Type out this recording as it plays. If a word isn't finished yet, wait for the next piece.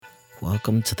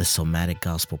Welcome to the Somatic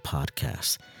Gospel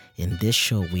Podcast. In this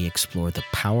show, we explore the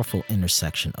powerful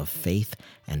intersection of faith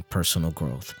and personal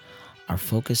growth. Our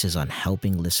focus is on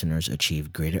helping listeners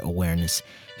achieve greater awareness,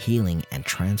 healing, and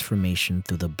transformation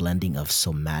through the blending of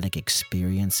somatic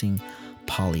experiencing,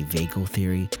 polyvagal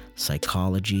theory,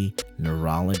 psychology,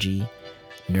 neurology,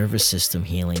 nervous system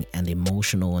healing, and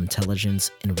emotional intelligence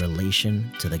in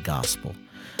relation to the gospel.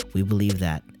 We believe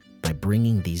that by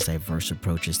bringing these diverse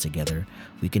approaches together,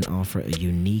 we can offer a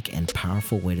unique and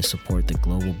powerful way to support the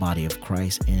global body of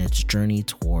Christ in its journey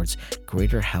towards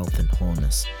greater health and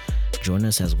wholeness. Join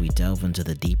us as we delve into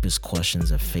the deepest questions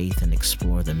of faith and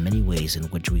explore the many ways in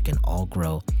which we can all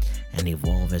grow and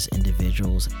evolve as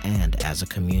individuals and as a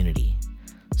community.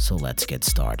 So let's get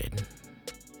started.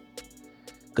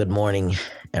 Good morning,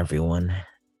 everyone.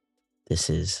 This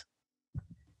is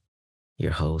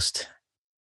your host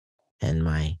and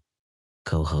my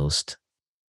co-host.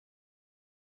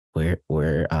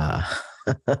 We're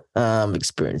I'm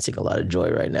experiencing a lot of joy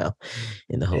right now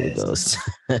in the Holy Ghost.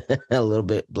 A little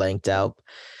bit blanked out.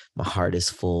 My heart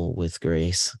is full with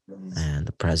grace and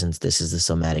the presence. This is the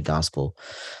Somatic Gospel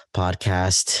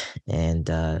Podcast, and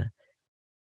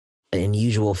in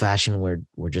usual fashion,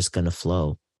 we're just gonna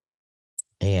flow.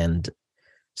 And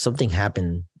something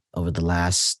happened over the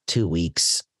last 2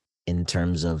 weeks in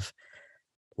terms of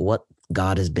what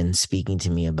God has been speaking to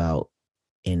me about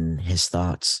in his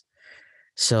thoughts.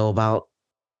 So about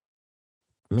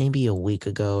maybe a week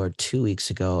ago or 2 weeks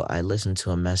ago, I listened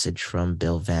to a message from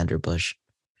Bill Vanderbush.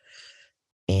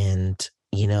 And,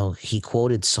 he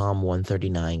quoted Psalm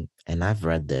 139, and I've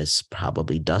read this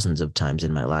probably dozens of times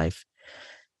in my life.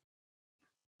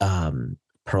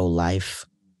 Pro-life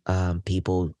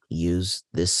people use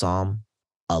this psalm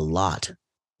a lot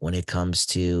when it comes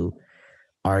to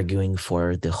arguing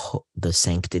for the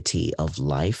sanctity of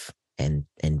life and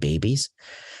babies.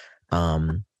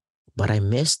 But I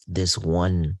missed this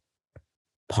one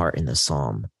part in the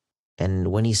psalm. And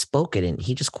when he spoke it and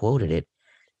he just quoted it,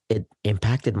 it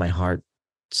impacted my heart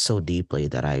so deeply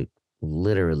that I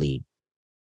literally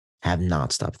have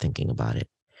not stopped thinking about it.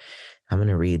 I'm going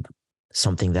to read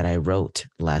something that I wrote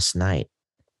last night,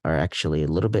 or actually a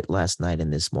little bit last night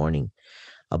and this morning,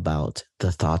 about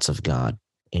the thoughts of God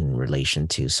in relation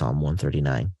to Psalm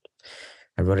 139.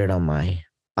 I wrote it on my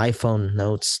iPhone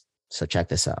notes, so check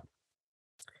this out.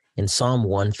 In Psalm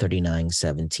 139,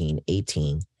 17,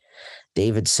 18,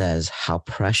 David says, "How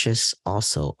precious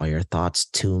also are your thoughts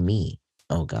to me,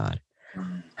 O God.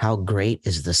 How great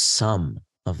is the sum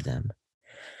of them.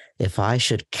 If I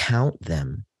should count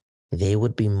them, they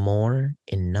would be more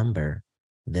in number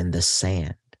than the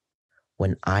sand.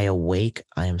 When I awake,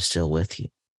 I am still with you."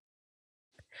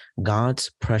 God's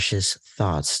precious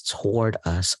thoughts toward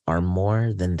us are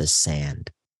more than the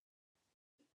sand.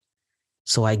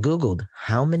 So I Googled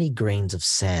how many grains of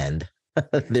sand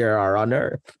there are on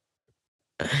Earth.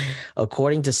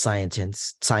 According to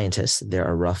scientists, there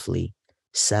are roughly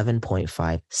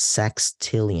 7.5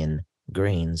 sextillion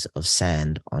grains of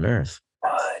sand on Earth.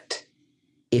 What?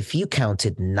 If you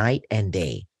counted night and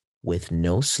day with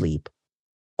no sleep,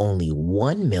 only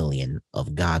 1 million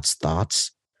of God's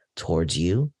thoughts towards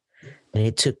you, and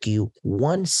it took you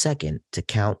 1 second to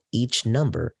count each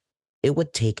number, it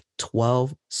would take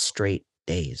 12 straight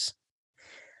days.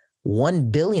 1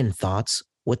 billion thoughts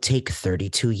would take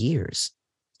 32 years.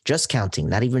 Just counting,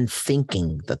 not even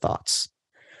thinking the thoughts.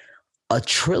 1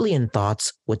 trillion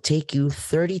thoughts would take you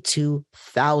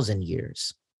 32,000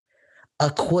 years. 1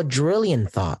 quadrillion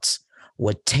thoughts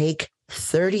would take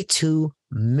 32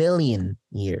 million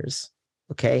years.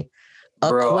 Okay? A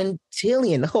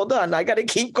quintillion. Hold on, I gotta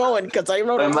keep going because I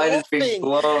wrote a whole thing.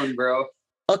 Blown, bro.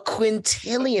 1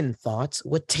 quintillion thoughts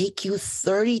would take you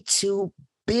 32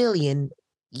 billion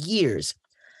years.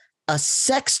 1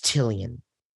 sextillion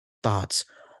thoughts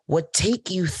would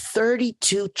take you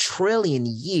 32 trillion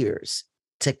years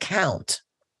to count.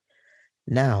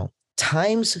 Now,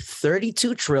 times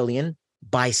 32 trillion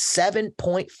by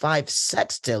 7.5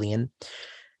 sextillion,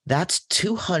 that's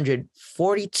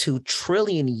 242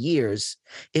 trillion years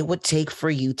it would take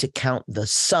for you to count the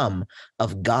sum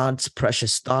of God's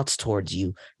precious thoughts towards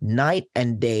you night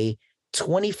and day,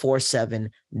 24/7,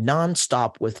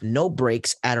 nonstop with no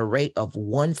breaks at a rate of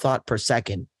 1 thought per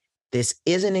second. This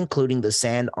isn't including the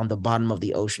sand on the bottom of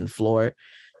the ocean floor,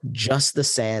 just the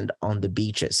sand on the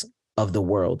beaches of the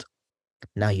world.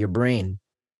 Now, your brain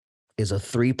is a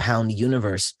 3-pound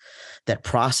universe that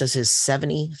processes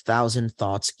 70,000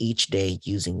 thoughts each day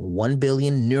using 1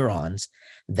 billion neurons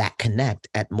that connect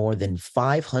at more than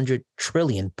 500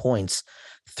 trillion points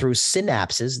through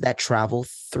synapses that travel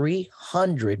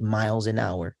 300 miles an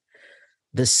hour.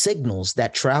 The signals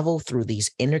that travel through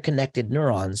these interconnected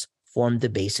neurons form the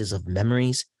basis of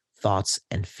memories, thoughts,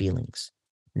 and feelings.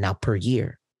 Now, per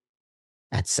year,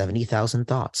 at 70,000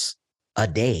 thoughts a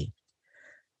day,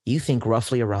 you think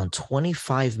roughly around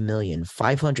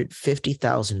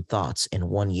 25,550,000 thoughts in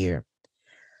 1 year.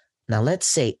 Now, let's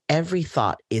say every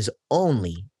thought is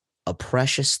only a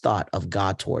precious thought of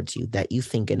God towards you that you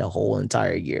think in a whole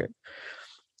entire year.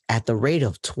 At the rate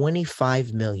of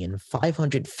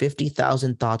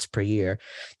 25,550,000 thoughts per year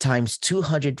times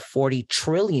 240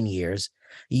 trillion years,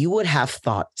 you would have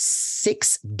thought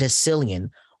 6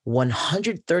 decillion,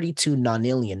 132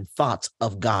 nonillion thoughts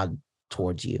of God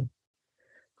towards you.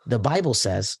 The Bible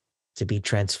says to be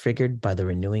transfigured by the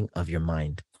renewing of your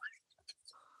mind.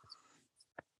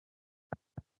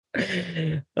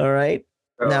 All right.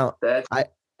 Bro, now,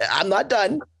 I'm not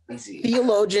done. Easy.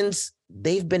 Theologians,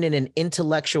 they've been in an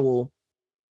intellectual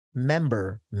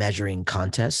member measuring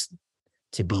contest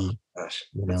to be, That's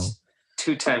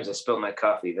 2 times I spilled my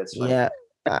coffee. That's fine. Yeah,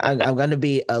 I'm going to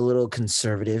be a little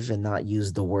conservative and not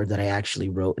use the word that I actually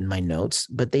wrote in my notes,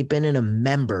 but they've been in a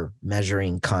member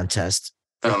measuring contest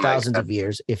for thousands of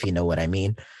years, if you know what I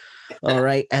mean. All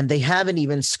right. And they haven't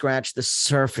even scratched the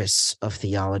surface of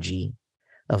theology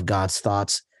of God's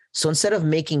thoughts. So instead of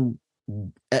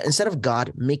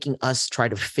God making us try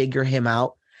to figure him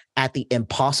out at the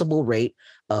impossible rate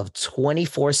of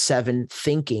 24/7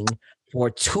 thinking for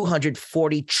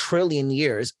 240 trillion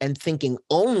years and thinking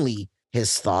only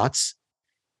his thoughts,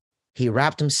 he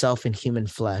wrapped himself in human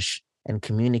flesh and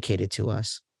communicated to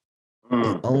us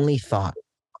the only thought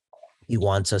he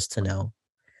wants us to know.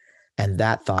 And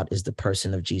that thought is the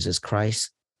person of Jesus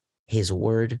Christ, his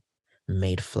word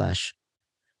made flesh.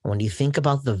 When you think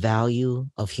about the value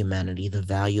of humanity, the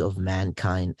value of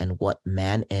mankind, and what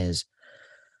man is,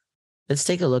 let's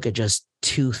take a look at just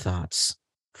 2 thoughts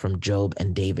from Job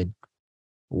and David.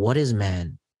 What is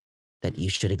man that you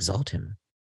should exalt him,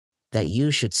 that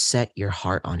you should set your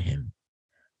heart on him?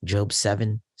 Job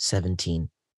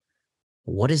 7:17.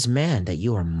 What is man that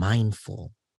you are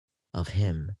mindful of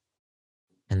him,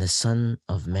 and the Son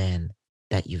of Man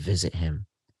that you visit him?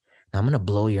 Now, I'm going to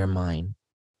blow your mind.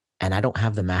 And I don't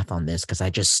have the math on this because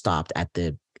I just stopped at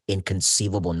the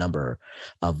inconceivable number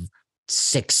of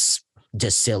 6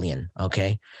 decillion.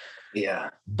 Okay. Yeah.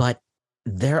 But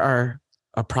there are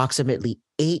approximately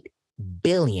 8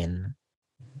 billion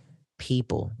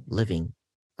people living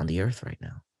on the earth right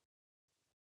now.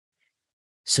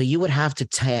 So you would have to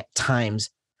times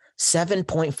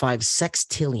 7.5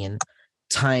 sextillion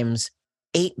times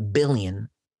 8 billion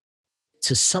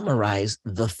to summarize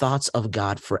the thoughts of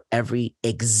God for every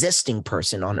existing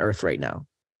person on earth right now.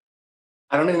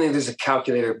 I don't even think there's a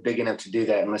calculator big enough to do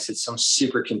that unless it's some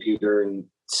supercomputer in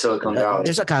Silicon Valley.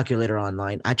 There's a calculator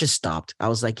online. I just stopped. I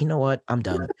was like, you know what? I'm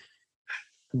done.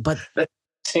 But that's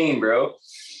insane, bro.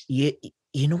 You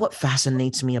know what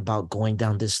fascinates me about going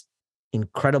down this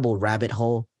incredible rabbit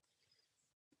hole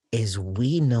is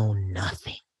we know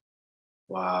nothing.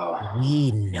 Wow.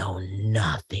 We know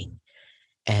nothing.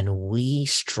 And we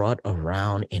strut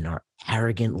around in our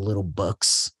arrogant little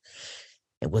books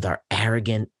and with our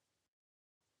arrogant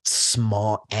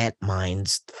small ant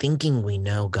minds thinking we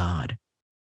know God.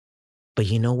 But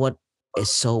you know what is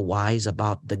so wise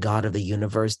about the God of the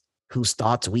universe whose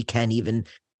thoughts we can't even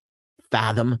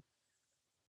fathom?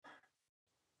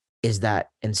 Is that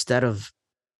instead of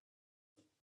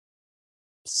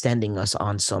sending us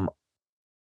on some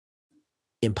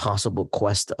impossible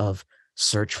quest of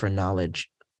search for knowledge,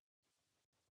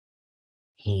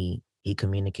 he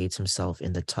communicates himself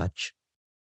in the touch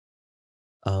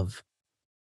of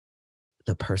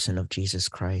the person of Jesus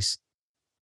Christ.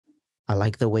 I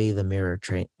like the way the Mirror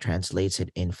translates it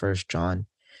in 1 John.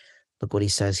 Look what he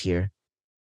says here.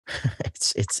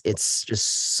 it's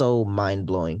just so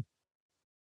mind-blowing.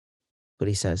 What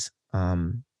he says.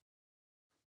 Hold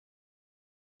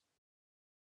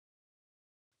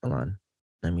on.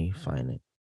 Let me find it.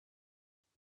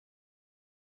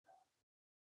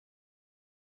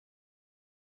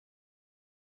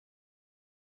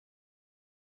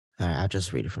 All right, I'll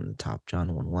just read it from the top. John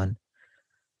 1:1.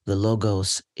 The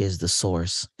Logos is the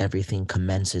source. Everything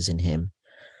commences in him.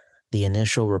 The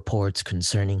initial reports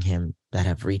concerning him that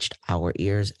have reached our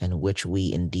ears and which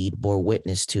we indeed bore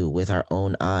witness to with our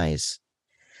own eyes,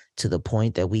 to the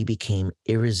point that we became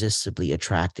irresistibly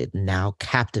attracted, now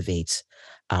captivates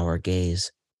our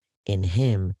gaze. In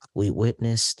him, we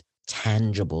witnessed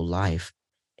tangible life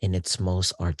in its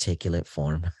most articulate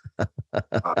form.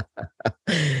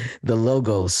 The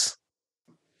Logos,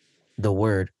 the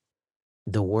word,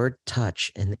 the word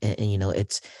touch, and you know,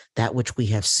 it's that which we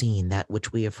have seen, that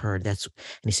which we have heard. And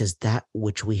he says that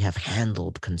which we have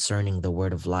handled concerning the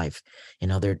word of life.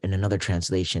 In another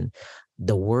translation,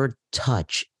 the word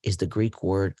touch is the Greek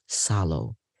word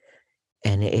salo,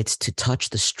 and it's to touch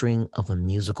the string of a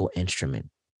musical instrument,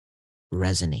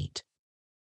 resonate.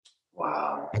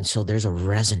 Wow. And so there's a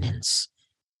resonance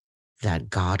that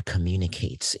God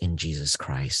communicates in Jesus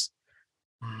Christ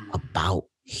about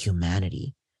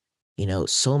humanity. You know,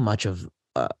 so much of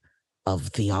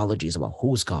theology is about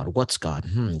who's God, what's God,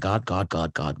 God, God,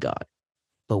 God, God, God.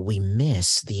 But we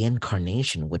miss the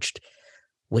incarnation, which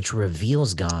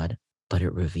reveals God, but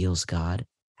it reveals God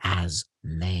as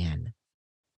man,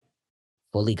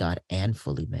 fully God and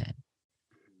fully man.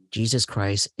 Jesus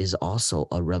Christ is also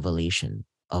a revelation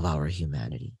of our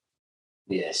humanity,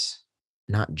 Yes.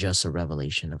 not just a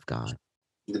revelation of God.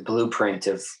 The blueprint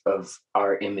of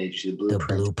our image, the The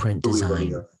blueprint of blueprint who we want to design.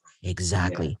 go. Yeah.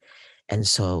 Exactly. And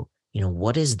so, you know,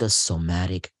 what is the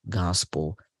somatic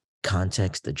gospel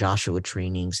context, the Joshua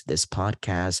trainings, this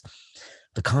podcast,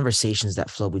 the conversations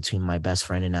that flow between my best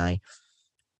friend and I?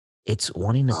 It's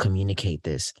wanting to communicate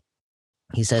this.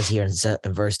 He says here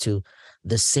in verse 2,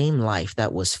 the same life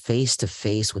that was face to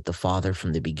face with the Father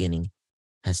from the beginning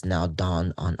has now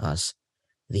dawned on us.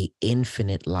 The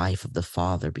infinite life of the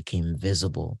Father became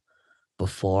visible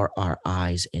before our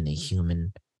eyes in a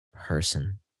human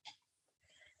person.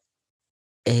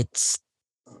 It's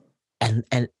and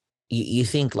you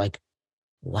think like,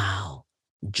 wow,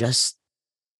 just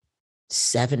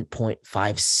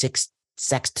 7.56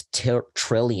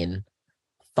 sextillion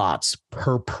thoughts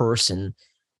per person.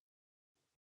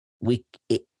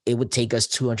 It would take us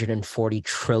 240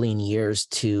 trillion years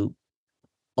to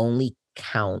only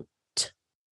count,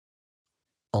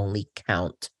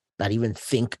 not even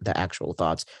think the actual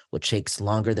thoughts, which takes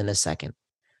longer than a second.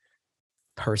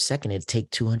 Per second, it'd take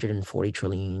 240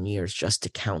 trillion years just to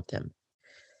count them.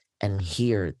 And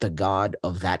here, the God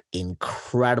of that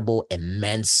incredible,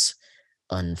 immense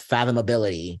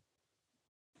unfathomability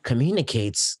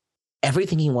communicates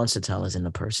everything he wants to tell us in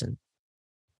the person,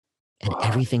 and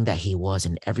everything that he was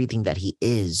and everything that he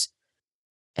is,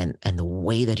 and the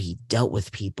way that he dealt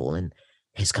with people, and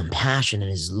his compassion and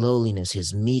his lowliness,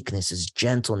 his meekness, his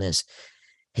gentleness,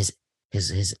 his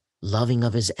loving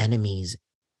of his enemies,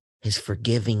 his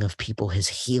forgiving of people, his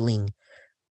healing,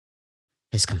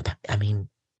 I mean,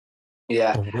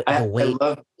 Yeah. the way.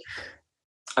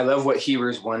 I love what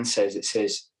Hebrews 1 says. It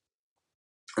says,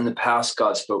 in the past,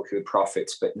 God spoke through the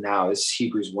prophets, but now, this is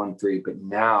Hebrews 1:3, but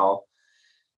now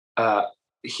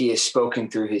he has spoken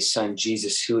through his son,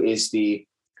 Jesus, who is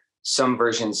some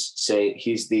versions say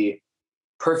he's the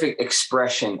perfect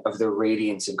expression of the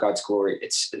radiance of God's glory.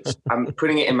 It's I'm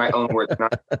putting it in my own words,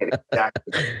 not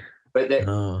exactly, but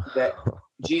that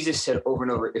Jesus said over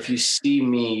and over, if you see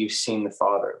me, you've seen the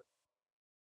Father.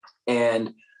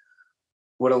 And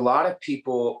what a lot of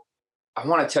people, I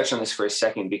want to touch on this for a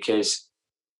second, because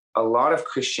a lot of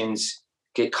Christians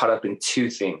get caught up in two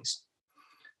things.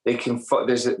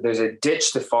 There's a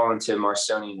ditch to fall into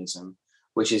Marcionianism,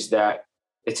 which is that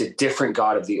it's a different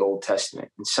God of the Old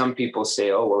Testament. And some people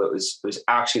say, oh, well, it was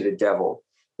actually the devil.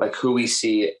 Like who we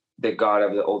see the God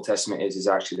of the Old Testament is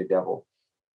actually the devil.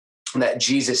 And that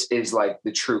Jesus is like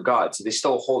the true God. So they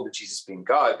still hold to Jesus being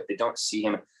God, but they don't see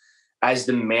him as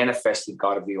the manifested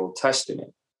God of the Old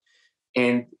Testament.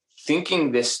 And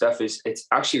thinking this stuff it's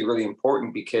actually really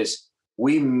important, because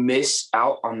we miss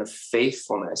out on the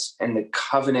faithfulness and the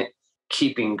covenant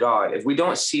keeping God. If we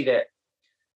don't see that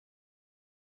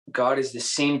God is the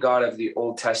same God of the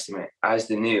Old Testament as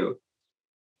the New,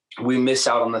 we miss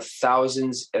out on the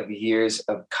thousands of years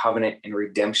of covenant and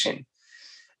redemption.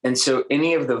 And so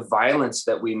any of the violence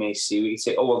that we may see, we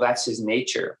say, oh, well, that's his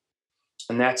nature.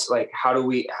 And that's like,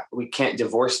 we can't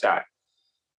divorce that.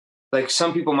 Like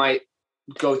some people might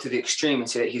go to the extreme and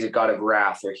say that he's a God of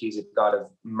wrath, or he's a God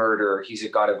of murder, or he's a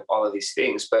God of all of these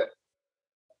things. But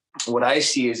what I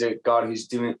see is a God who's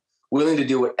willing to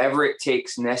do whatever it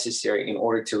takes necessary in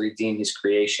order to redeem his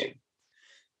creation,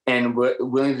 and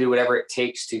willing to do whatever it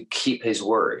takes to keep his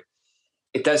word.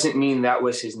 It doesn't mean that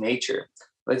was his nature.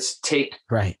 Let's take,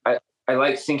 right. I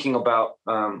like thinking about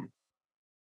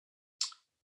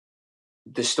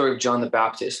the story of John the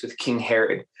Baptist with King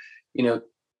Herod. You know,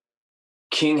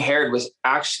 King Herod was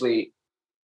actually,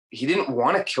 he didn't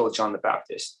want to kill John the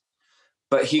Baptist,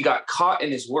 but he got caught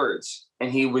in his words,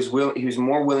 and he was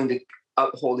more willing to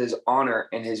uphold his honor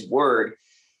and his word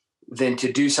than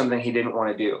to do something he didn't want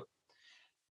to do.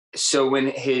 So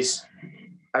when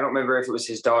I don't remember if it was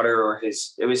his daughter or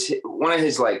it was one of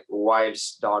his like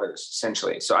wife's daughters,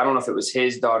 essentially. So I don't know if it was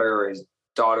his daughter or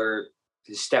his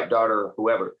his stepdaughter or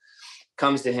whoever,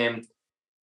 comes to him,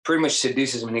 pretty much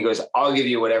seduces him, and he goes, I'll give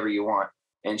you whatever you want.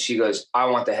 And she goes, I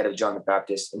want the head of John the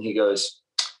Baptist. And he goes,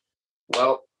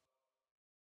 well,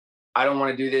 I don't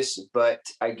want to do this, but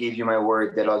I gave you my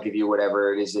word that I'll give you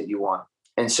whatever it is that you want.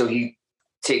 And so he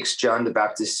takes John the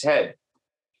Baptist's head.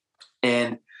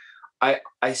 And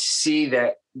I see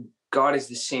that God is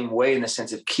the same way in the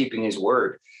sense of keeping his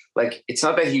word. Like, it's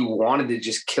not that he wanted to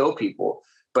just kill people,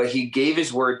 but he gave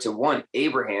his word to one,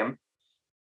 Abraham,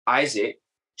 Isaac,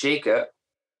 Jacob.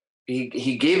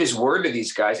 He gave his word to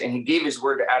these guys, and he gave his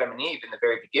word to Adam and Eve in the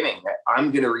very beginning that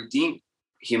I'm going to redeem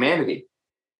humanity.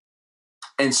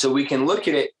 And so we can look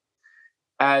at it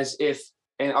as if,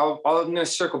 and I'm going to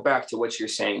circle back to what you're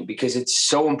saying, because it's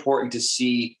so important to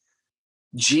see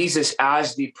Jesus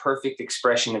as the perfect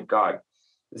expression of God,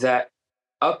 that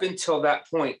up until that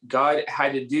point, God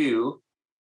had to do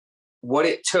what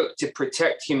it took to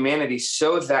protect humanity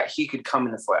so that he could come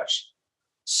in the flesh,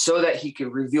 so that he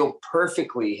could reveal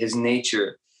perfectly his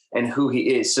nature and who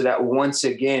he is, so that once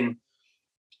again,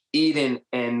 Eden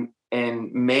and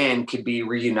man could be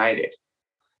reunited,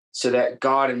 so that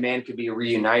God and man could be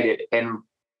reunited. And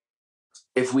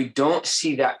if we don't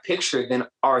see that picture, then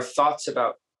our thoughts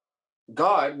about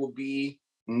God will be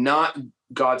not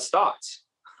God's thoughts.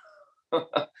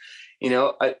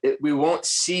 We won't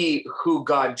see who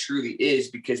God truly is,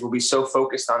 because we'll be so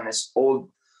focused on this Old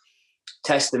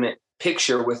Testament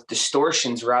picture with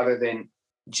distortions, rather than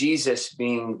Jesus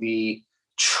being the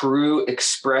true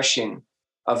expression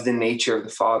of the nature of the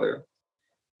Father.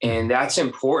 And that's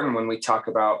important when we talk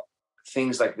about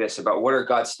things like this, about what are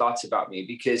God's thoughts about me,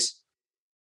 because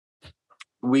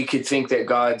we could think that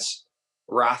God's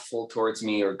wrathful towards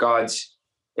me, or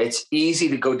it's easy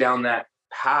to go down that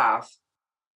path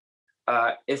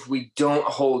if we don't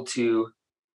hold to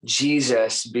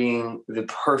Jesus being the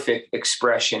perfect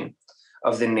expression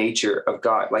of the nature of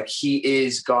God. Like, he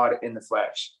is God in the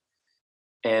flesh.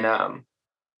 And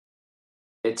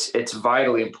it's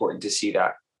vitally important to see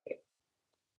that.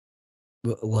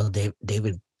 Well,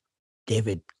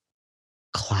 David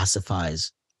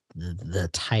classifies the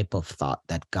type of thought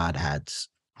that God has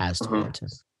towards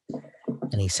us.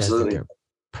 And he says Absolutely. that they're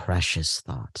precious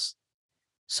thoughts.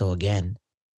 So again,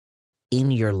 in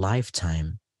your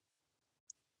lifetime,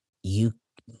 you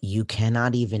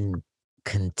cannot even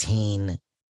contain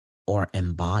or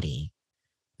embody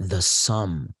the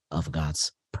sum of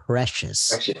God's precious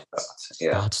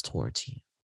thoughts towards you.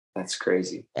 That's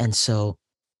crazy. And so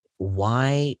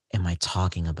why am I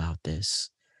talking about this?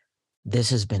 This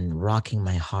has been rocking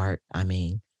my heart. I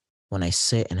mean, when I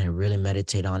sit and I really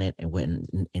meditate on it, and when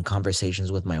in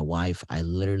conversations with my wife, I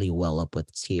literally well up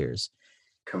with tears.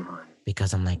 Come on.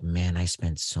 Because I'm like, man, I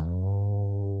spent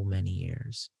so many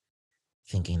years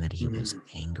thinking that he was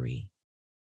angry.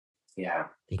 Yeah.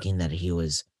 Thinking that he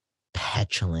was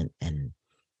petulant and,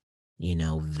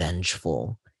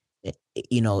 vengeful.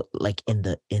 Like in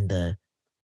the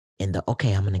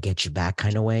okay, I'm gonna get you back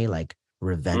kind of way, like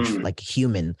revenge, like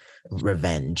human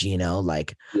revenge,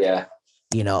 like, yeah,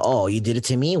 oh, you did it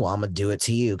to me, well, I'm gonna do it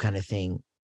to you kind of thing.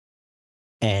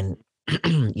 And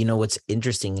what's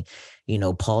interesting,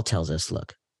 Paul tells us,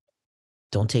 look,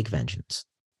 don't take vengeance.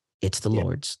 It's the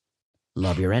Lord's.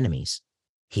 Love your enemies.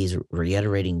 He's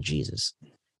reiterating Jesus.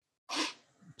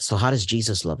 So how does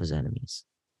Jesus love his enemies?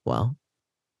 Well,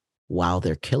 while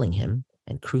they're killing him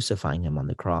and crucifying him on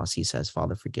the cross, he says,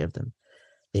 Father, forgive them.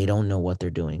 They don't know what they're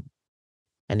doing.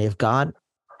 And if God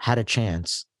had a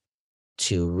chance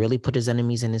to really put his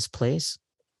enemies in his place,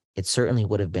 it certainly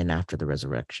would have been after the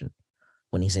resurrection.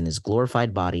 When he's in his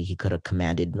glorified body, he could have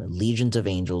commanded legions of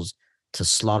angels to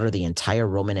slaughter the entire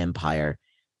Roman Empire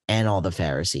and all the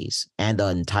Pharisees and the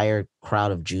entire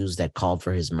crowd of Jews that called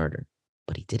for his murder.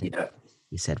 But he didn't. Yeah.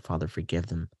 He said, Father, forgive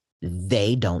them.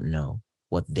 They don't know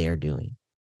what they're doing.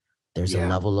 There's a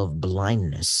level of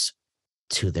blindness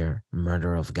to their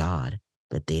murder of God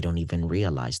that they don't even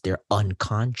realize. They're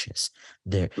unconscious.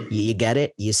 You get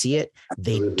it? You see it?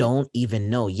 They don't even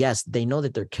know. Yes, they know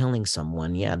that they're killing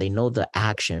someone. Yeah, they know the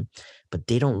action, but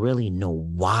they don't really know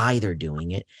why they're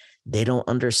doing it. They don't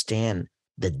understand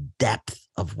the depth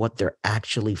of what they're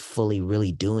actually fully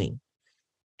really doing.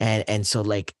 And so,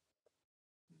 like,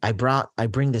 I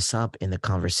bring this up in the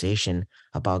conversation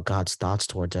about God's thoughts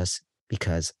towards us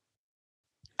because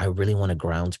I really want to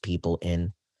ground people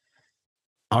in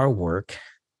our work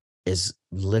is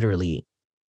literally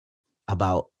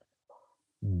about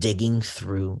digging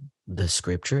through the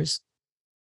scriptures,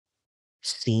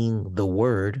 seeing the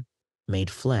word made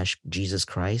flesh, Jesus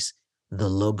Christ, the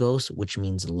logos, which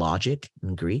means logic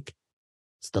in Greek.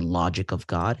 It's the logic of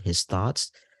God, his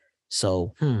thoughts.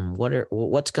 So,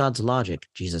 what's God's logic?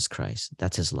 Jesus Christ.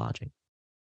 That's his logic.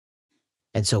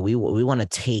 And so we want to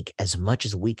take as much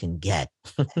as we can get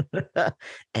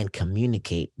and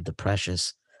communicate the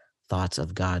precious thoughts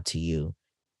of God to you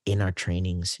in our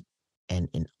trainings and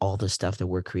in all the stuff that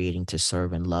we're creating to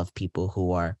serve and love people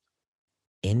who are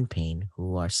in pain,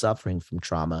 who are suffering from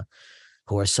trauma,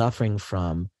 who are suffering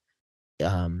from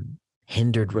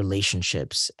hindered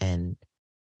relationships and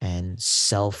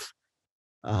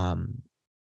um,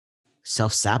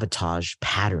 self-sabotage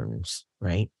patterns,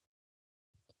 right?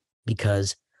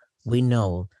 Because we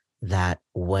know that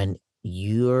when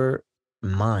your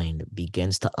mind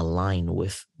begins to align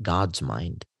with God's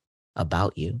mind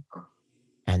about you,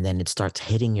 and then it starts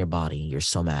hitting your body, your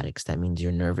somatics, that means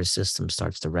your nervous system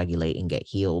starts to regulate and get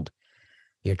healed.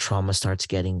 Your trauma starts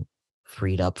getting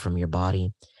freed up from your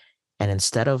body. And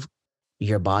instead of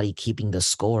your body keeping the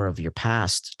score of your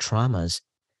past traumas,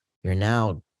 you're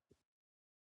now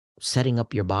setting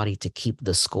up your body to keep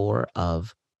the score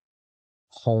of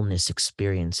wholeness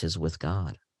experiences with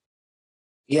God.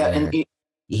 Yeah. Where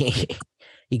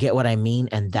you get what I mean?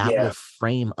 And that will Yeah.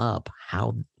 frame up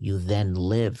how you then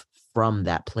live from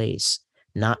that place,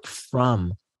 not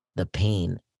from the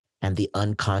pain and the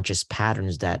unconscious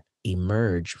patterns that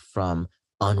emerge from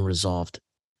unresolved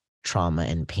trauma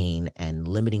and pain and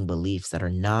limiting beliefs that are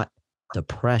not the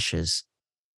precious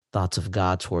thoughts of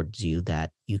God towards you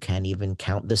that you can't even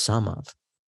count the sum of.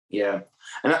 Yeah.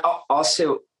 And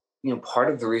also,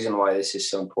 part of the reason why this is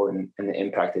so important and the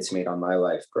impact it's made on my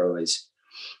life, bro, is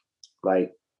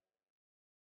like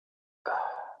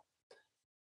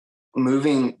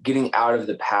getting out of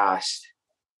the past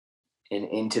and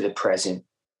into the present.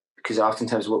 Because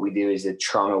oftentimes what we do is the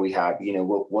trauma we have,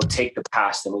 we'll take the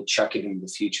past and we chuck it into the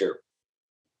future.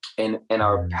 And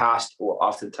our past will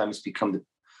oftentimes become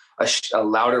a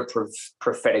louder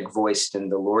prophetic voice than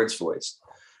the Lord's voice.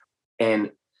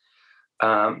 And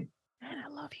Man, I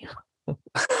love you.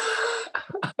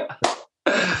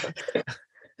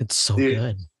 It's so Dude,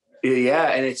 good.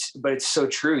 Yeah, and it's so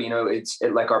true. It's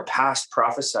like our past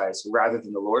prophesies rather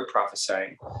than the Lord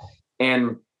prophesying.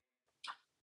 And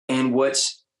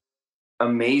what's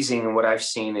amazing and what I've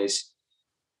seen is,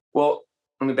 well,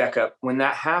 let me back up. When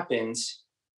that happens,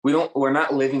 we're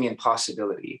not living in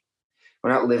possibility. We're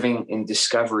not living in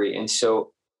discovery. And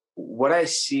so what I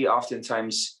see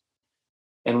oftentimes,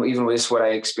 and even with what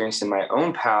I experienced in my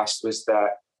own past, was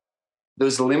that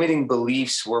those limiting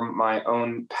beliefs were my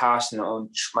own past and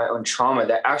my own trauma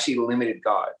that actually limited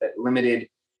God, that limited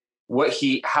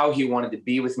how he wanted to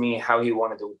be with me, how he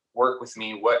wanted to work with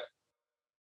me, what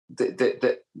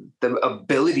the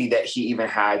ability that he even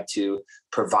had to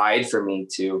provide for me,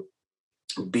 to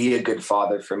be a good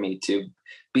father for me, to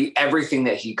be everything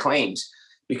that he claims,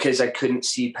 because I couldn't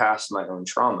see past my own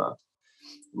trauma,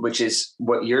 which is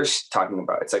what you're talking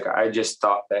about. It's like, I just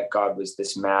thought that God was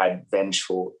this mad,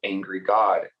 vengeful, angry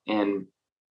God. And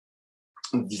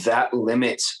that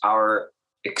limits our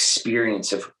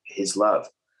experience of his love.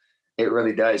 It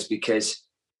really does, because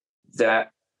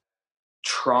that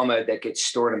trauma that gets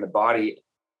stored in the body,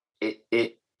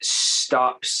 it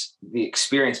stops the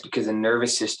experience because the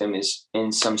nervous system is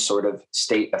in some sort of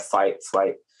state of fight,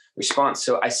 flight response.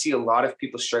 So I see a lot of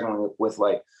people struggling with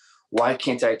like, why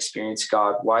can't I experience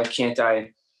God? Why can't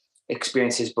I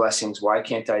experience his blessings? Why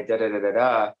can't I da da da da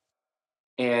da?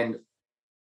 And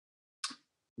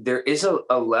there is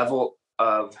a level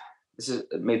of, this is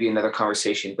maybe another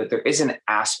conversation, but there is an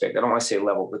aspect, I don't want to say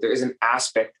level, but there is an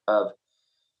aspect of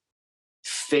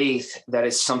faith that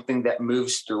is something that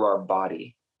moves through our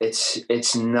body.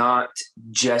 It's not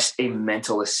just a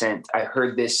mental assent. I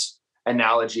heard this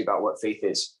analogy about what faith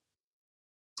is,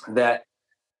 that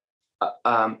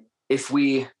if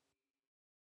we're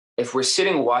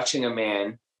sitting watching a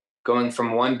man going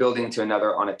from one building to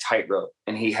another on a tightrope,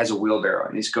 and he has a wheelbarrow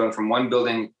and he's going from one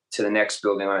building to the next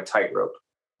building on a tightrope,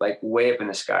 like way up in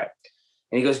the sky,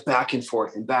 and he goes back and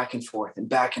forth and back and forth and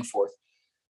back and forth.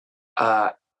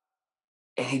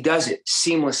 And he does it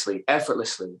seamlessly,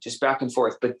 effortlessly, just back and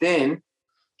forth. But then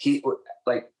he,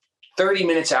 like 30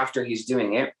 minutes after he's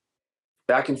doing it,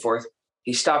 back and forth,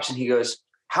 he stops and he goes,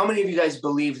 how many of you guys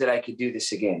believe that I could do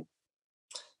this again?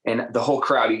 And the whole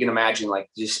crowd, you can imagine like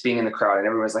just being in the crowd, and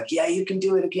everyone's like, yeah, you can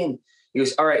do it again. He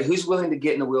goes, all right, who's willing to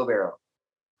get in the wheelbarrow?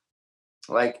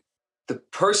 Like, the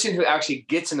person who actually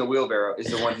gets in the wheelbarrow is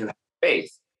the one who has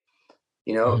faith,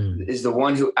 is the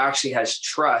one who actually has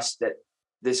trust that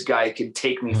this guy can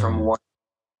take me from one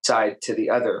side to the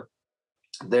other.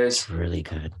 It's really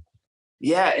good.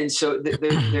 Yeah. And so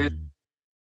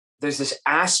there's this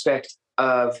aspect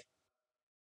of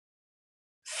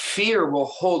fear will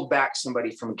hold back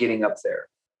somebody from getting up there.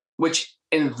 which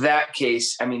in that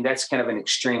case, I mean, that's kind of an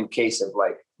extreme case of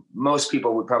like, most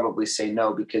people would probably say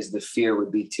no because the fear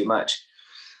would be too much.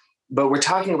 But we're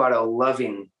talking about a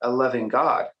loving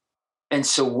God. And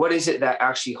so what is it that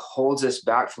actually holds us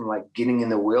back from like getting in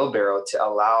the wheelbarrow to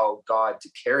allow God to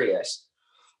carry us?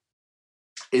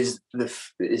 Is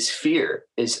fear,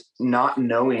 is not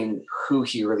knowing who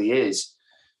he really is.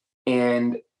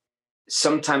 And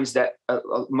sometimes that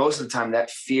most of the time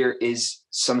that fear is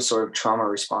some sort of trauma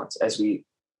response, as we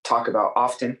talk about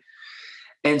often.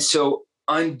 And so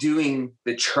undoing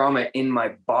the trauma in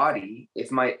my body,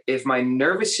 if my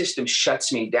nervous system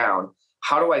shuts me down,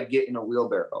 how do I get in a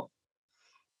wheelbarrow?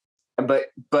 But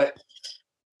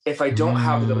if I don't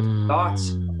have those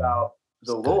thoughts about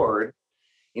the Lord,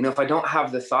 if I don't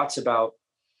have the thoughts about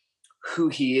who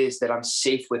he is, that I'm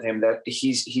safe with him, that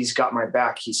he's got my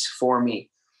back, he's for me,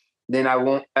 then I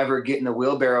won't ever get in the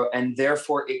wheelbarrow and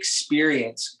therefore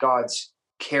experience God's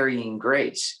carrying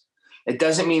grace. It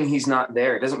doesn't mean he's not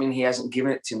there. It doesn't mean he hasn't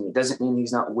given it to me. It doesn't mean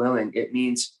he's not willing. It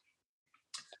means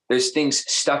there's things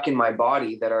stuck in my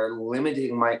body that are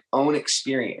limiting my own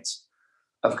experience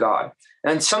of God.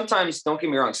 And sometimes, don't get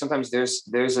me wrong, sometimes there's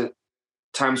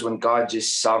times when God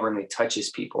just sovereignly touches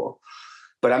people.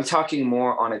 But I'm talking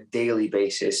more on a daily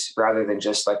basis rather than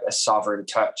just like a sovereign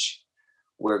touch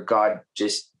where God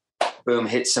just boom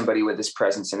hits somebody with his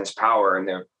presence and his power and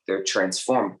they're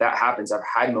transformed. That happens. I've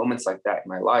had moments like that in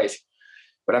my life,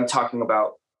 but I'm talking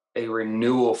about a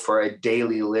renewal for a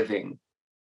daily living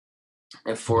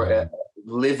and for a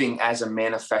living as a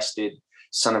manifested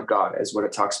son of God, as what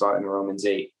it talks about in Romans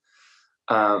 8,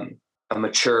 a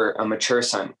mature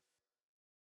son.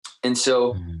 And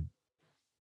so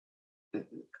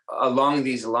along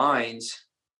these lines,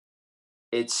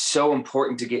 it's so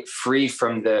important to get free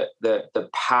from the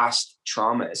past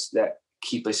traumas that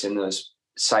keep us in those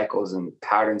cycles and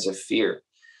patterns of fear.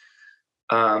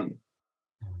 Man,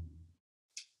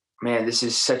 this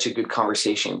is such a good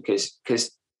conversation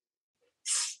because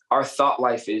our thought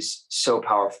life is so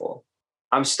powerful.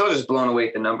 I'm still just blown away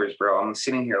at the numbers, bro. I'm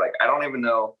sitting here like, I don't even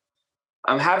know.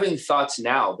 I'm having thoughts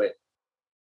now, but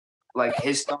like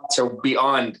his thoughts are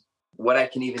beyond what I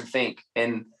can even think.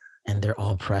 And they're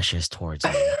all precious towards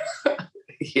me.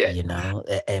 Yeah.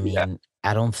 I mean,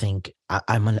 I don't think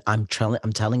I'm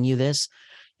telling you this,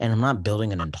 and I'm not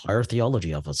building an entire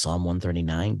theology of a Psalm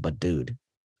 139, but dude,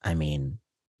 I mean,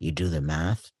 you do the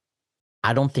math.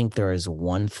 I don't think there is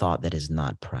one thought that is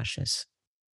not precious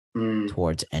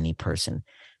towards any person,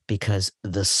 because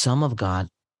the sum of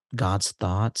God's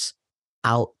thoughts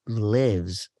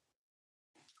outlives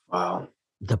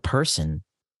the person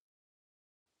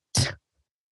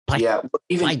by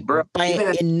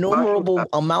an innumerable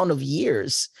amount of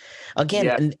years.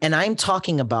 Again, and I'm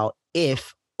talking about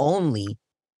if only.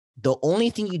 The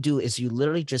only thing you do is you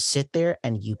literally just sit there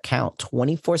and you count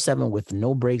 24/7 with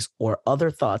no breaks or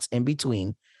other thoughts in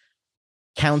between,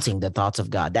 counting the thoughts of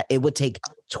God. That it would take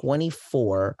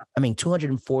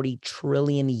 240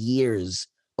 trillion years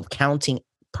of counting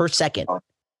per second.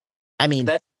 I mean,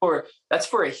 that's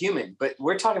for a human, but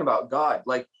we're talking about God.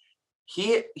 Like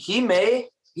he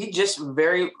just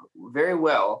very, very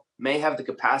well may have the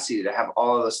capacity to have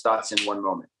all of those thoughts in one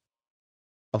moment.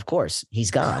 Of course, he's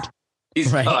God.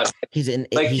 He's right. God. He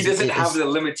doesn't have the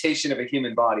limitation of a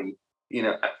human body,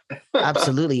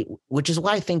 Absolutely, which is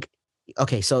why I think.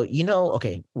 Okay, so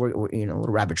we're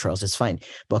rabbit trails. It's fine,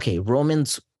 but okay,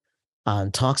 Romans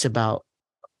talks about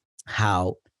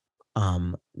how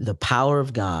the power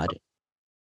of God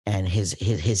and his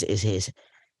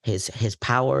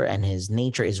power and his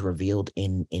nature is revealed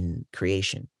in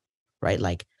creation, right?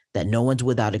 Like that, no one's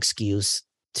without excuse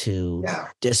to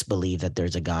disbelieve that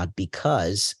there's a God,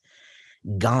 because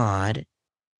God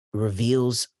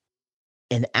reveals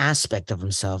an aspect of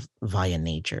himself via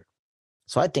nature.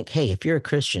 So I think, hey, if you're a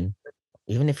Christian,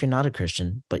 even if you're not a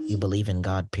Christian, but you believe in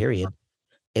God, period,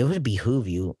 it would behoove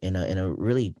you in a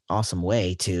really awesome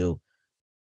way to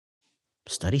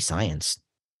study science.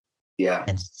 Yeah.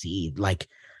 And see, like,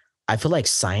 I feel like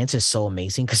science is so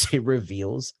amazing because it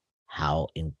reveals how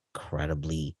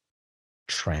incredibly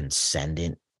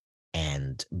transcendent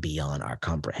and beyond our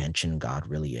comprehension God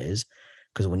really is.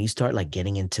 Because when you start like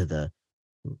getting into the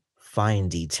fine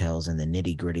details and the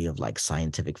nitty gritty of like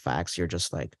scientific facts, you're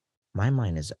just like, my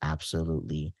mind is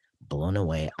absolutely blown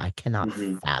away. I cannot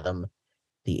fathom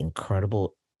the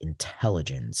incredible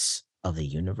intelligence of the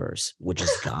universe, which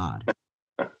is God.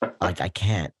 Like I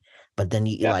can't. But then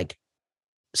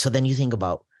then you think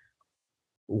about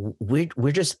we're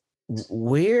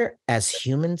as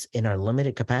humans in our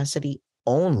limited capacity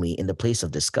only in the place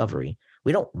of discovery.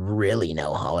 we don't really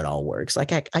know how it all works.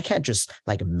 Like I can't just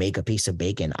like make a piece of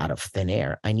bacon out of thin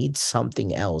air. I need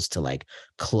something else to like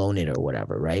clone it or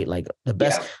whatever, right? Like the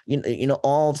best, Yeah.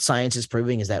 all science is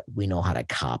proving is that we know how to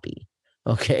copy.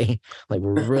 Okay. Like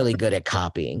we're really good at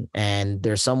copying. And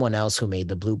there's someone else who made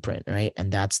the blueprint, right?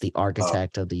 And that's the Oh,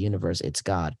 architect of the universe. It's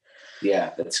God.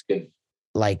 yeah, that's good.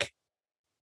 Like,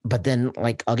 but then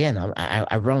like again,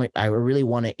 I really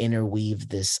want to interweave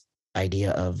this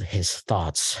idea of his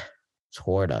thoughts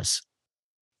toward us.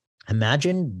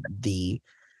 Imagine the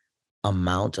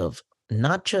amount of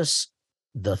not just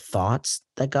the thoughts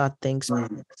that God thinks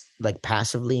Mm. like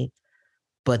passively,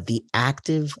 but the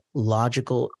active,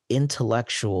 logical,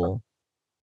 intellectual,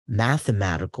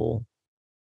 mathematical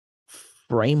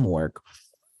framework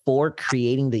for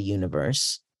creating the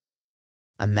universe.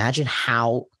 Imagine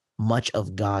how much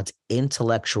of God's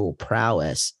intellectual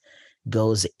prowess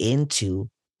goes into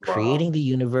Wow. creating the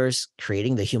universe,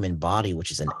 creating the human body,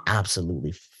 which is an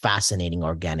absolutely fascinating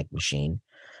organic machine,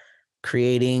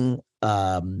 creating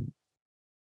a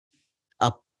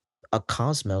a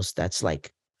cosmos that's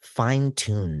like fine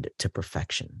tuned to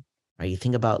perfection. Right? You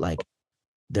think about like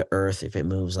the Earth, if it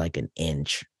moves like an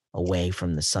inch away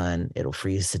from the sun, it'll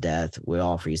freeze to death. We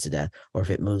all freeze to death. Or if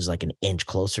it moves like an inch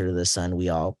closer to the sun, we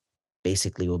all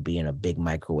basically will be in a big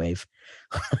microwave.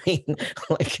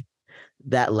 Like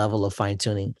that level of fine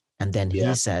tuning. And then he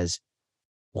Yeah. says,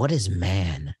 "What is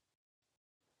man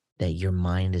that your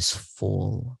mind is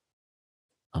full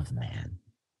of man?"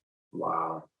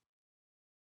 Wow.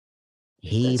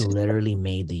 He That's literally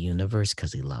made the universe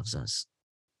because he loves us.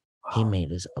 He wow.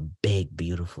 made us a big,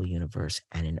 beautiful universe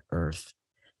and an earth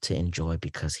to enjoy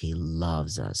because he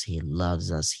loves us. He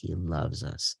loves us. He loves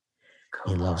us.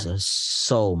 He Come loves on. us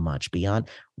so much beyond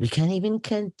we can't even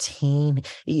contain.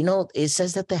 It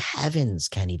says that the heavens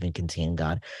can't even contain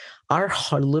God. Our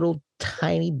little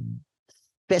tiny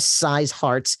fist-sized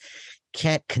hearts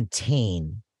can't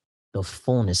contain the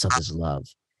fullness of his love.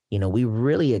 We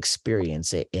really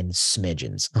experience it in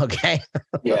smidgens, okay?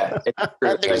 Yeah, it's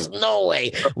true. There's no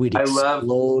way we'd I love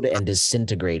explode and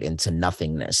disintegrate into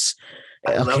nothingness,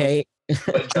 I love okay?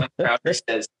 what John Crowder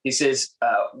says. He says,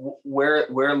 we're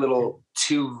a little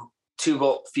two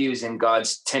volt fuse in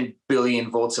God's 10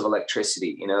 billion volts of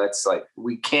electricity. It's like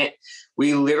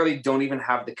we literally don't even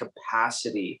have the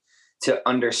capacity to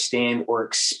understand or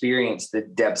experience the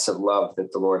depths of love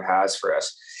that the Lord has for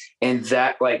us. And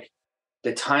that, like,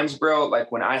 the times, bro,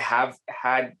 like when I have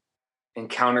had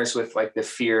encounters with like the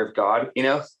fear of God,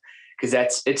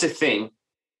 because it's a thing,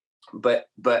 but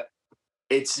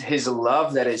it's his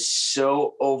love that is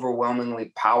so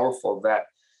overwhelmingly powerful that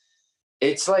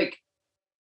it's like,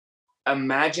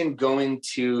 imagine going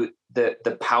to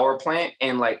the power plant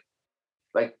and like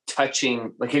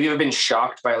touching, like, have you ever been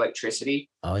shocked by electricity?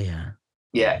 Oh yeah. Oh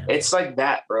Yeah, yeah. it's like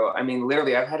that, bro. I mean,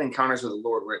 literally, I've had encounters with the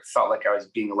Lord where it felt like I was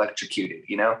being electrocuted,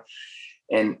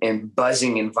 and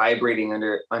buzzing and vibrating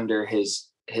under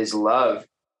his love.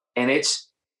 And it's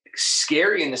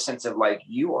scary in the sense of like,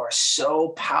 you are so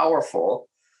powerful,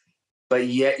 but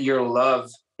yet your love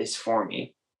is for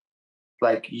me.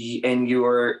 Like, and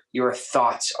your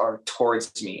thoughts are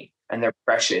towards me, and they're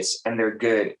precious and they're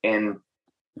good. And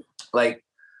like,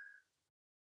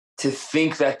 to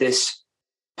think that this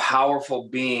powerful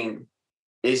being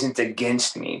isn't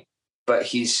against me, but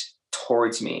he's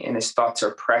towards me and his thoughts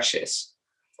are precious.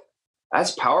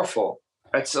 That's powerful.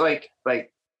 That's like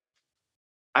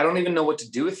I don't even know what to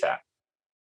do with that.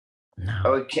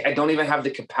 No. I don't even have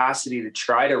the capacity to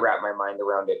try to wrap my mind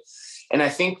around it. And I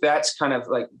think that's kind of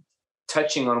like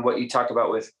touching on what you talk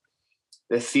about with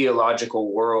the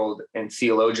theological world and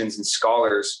theologians and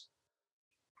scholars,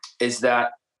 is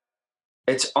that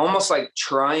it's almost like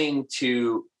trying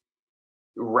to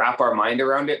wrap our mind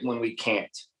around it when we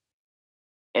can't.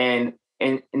 And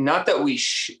not that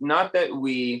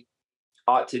we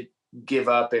ought to give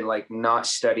up and like not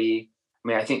study. I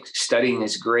mean, I think studying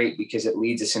is great because it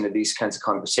leads us into these kinds of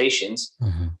conversations,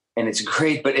 Mm-hmm. and it's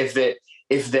great. But if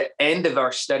the end of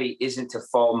our study isn't to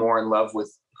fall more in love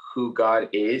with who God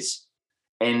is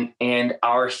and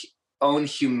our own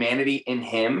humanity in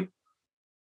him,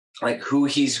 like who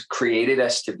he's created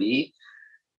us to be,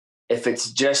 if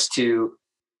it's just to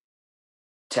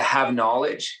have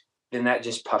knowledge, then that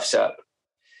just puffs up.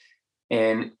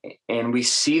 And and we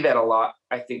see that a lot,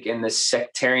 I think, in the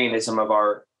sectarianism of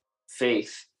our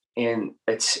faith. And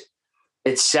it's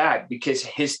sad because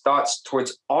his thoughts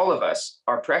towards all of us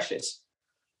are precious,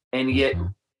 and yet Mm-hmm.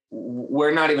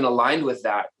 we're not even aligned with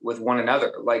that with one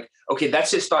another. Like, okay,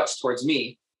 that's his thoughts towards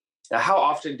me. Now, how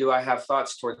often do I have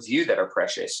thoughts towards you that are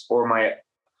precious, or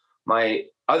my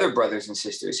other brothers and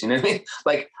sisters. You know what I mean?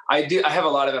 Like I have a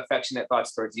lot of affectionate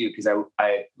thoughts towards you because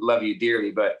I love you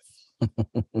dearly, but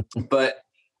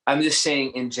I'm just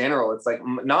saying in general, it's like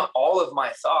not all of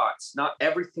my thoughts, not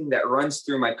everything that runs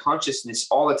through my consciousness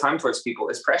all the time towards people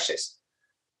is precious.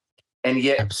 And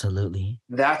yet Absolutely.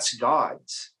 that's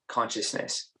God's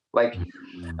consciousness. Like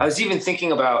Mm-hmm. I was even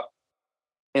thinking about,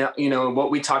 you know,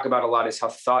 what we talk about a lot is how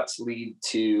thoughts lead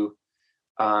to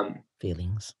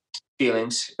Feelings.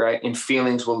 feelings, right? And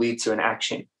feelings will lead to an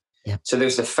action. Yep. So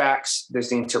there's the facts, there's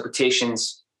the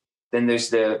interpretations, then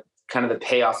there's the kind of the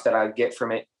payoff that I get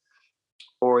from it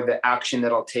or the action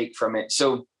that I'll take from it.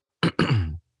 So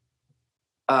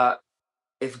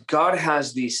if God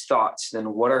has these thoughts,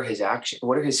 then what are his actions?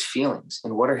 What are his feelings?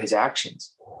 And what are his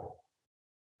actions?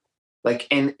 Like,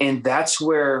 and that's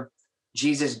where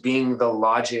Jesus being the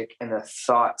logic and the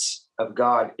thoughts of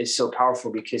God is so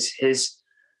powerful because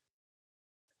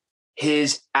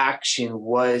his action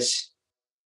was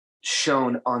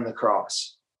shown on the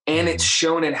cross. And it's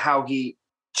shown in how he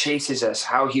chases us,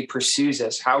 how he pursues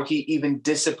us, how he even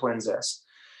disciplines us,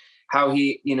 how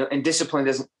he, you know, and discipline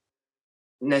doesn't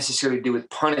necessarily do with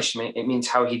punishment. It means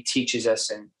how he teaches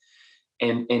us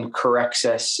and corrects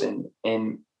us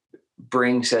and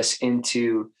brings us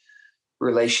into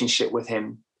relationship with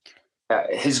him.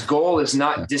 His goal is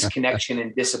not disconnection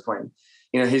and discipline.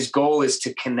 You know, his goal is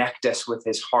to connect us with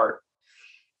his heart.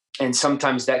 And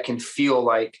sometimes that can feel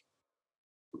like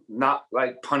not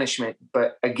like punishment,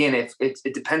 but again, if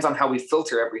it depends on how we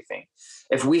filter everything.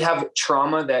 If we have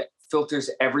trauma that filters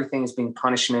everything as being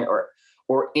punishment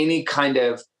or any kind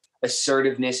of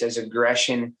assertiveness as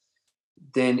aggression,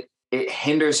 then it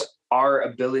hinders our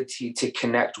ability to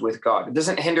connect with God. It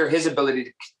doesn't hinder his ability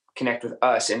to connect with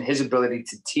us and his ability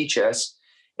to teach us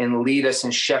and lead us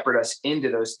and shepherd us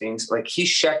into those things. Like he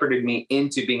shepherded me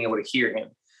into being able to hear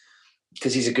him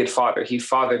because he's a good father. He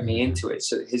fathered me into it.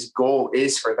 So his goal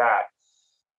is for that.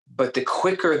 But the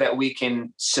quicker that we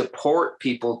can support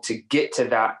people to get to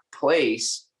that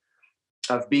place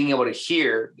of being able to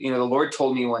hear, you know, the Lord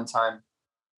told me one time,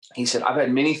 he said, I've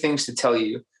had many things to tell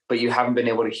you, but you haven't been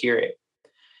able to hear it.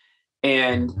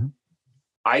 And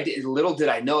little did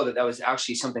I know that was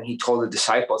actually something he told the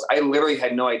disciples. I literally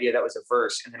had no idea that was a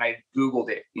verse. And then I Googled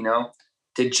it, you know,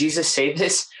 did Jesus say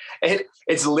this?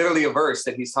 It's literally a verse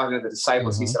that he's talking to the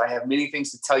disciples. He said, I have many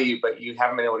things to tell you, but you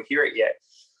haven't been able to hear it yet.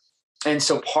 And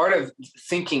so part of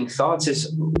thinking thoughts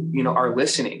is, you know, our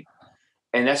listening.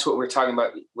 And that's what we're talking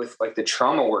about with like the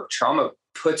trauma work. Trauma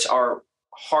puts our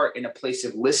heart in a place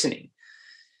of listening.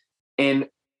 And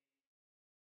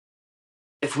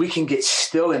if we can get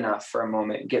still enough for a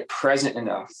moment, get present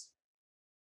enough.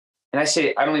 And I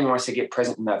don't even want to say get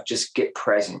present enough, just get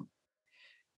present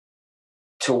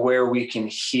to where we can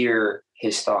hear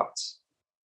his thoughts.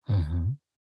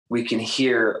 We can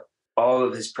hear all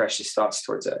of his precious thoughts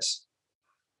towards us.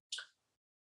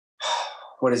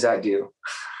 What does that do?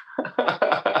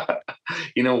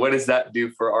 You know, what does that do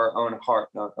for our own heart,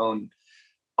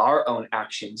 our own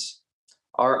actions,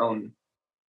 our own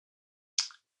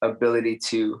ability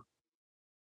to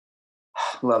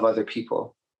love other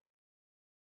people?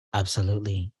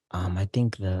 Absolutely. I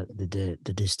think the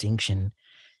distinction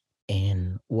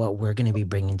in what we're going to be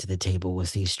bringing to the table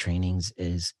with these trainings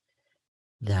is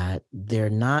that they're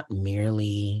not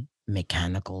merely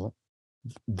mechanical,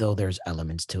 though there's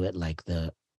elements to it, like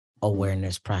the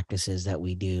awareness practices that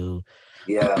we do,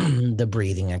 the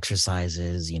breathing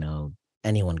exercises, you know,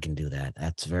 anyone can do that.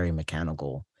 That's very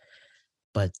mechanical.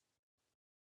 But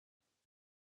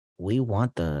we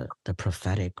want the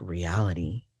prophetic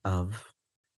reality of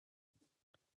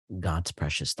God's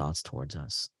precious thoughts towards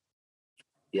us.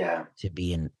 Yeah. To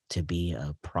be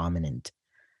a prominent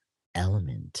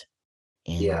element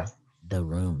in the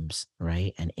rooms,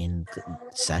 right? And in the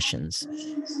sessions.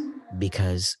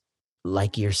 Because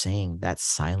like you're saying, that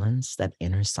silence, that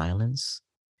inner silence,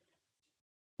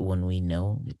 when we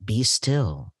know, be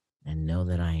still and know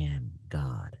that I am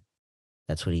God.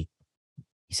 That's what he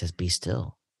says, be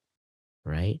still,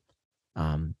 right?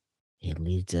 He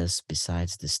leads us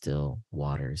besides the still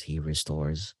waters. He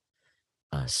restores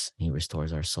us. He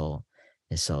restores our soul.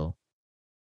 And so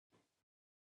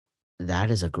that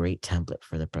is a great template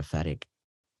for the prophetic.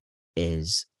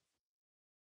 Is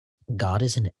God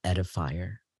is an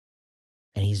edifier,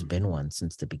 and he's been one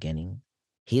since the beginning.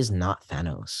 He is not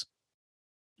Thanos.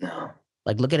 No.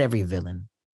 Like, look at every villain,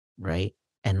 right?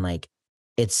 And like,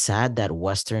 it's sad that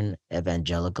Western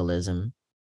evangelicalism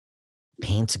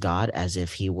paints God as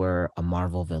if he were a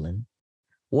Marvel villain.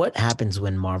 What happens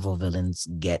when Marvel villains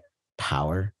get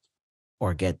power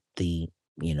or get the,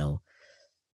 you know,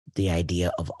 the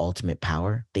idea of ultimate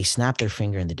power, they snap their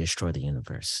finger and they destroy the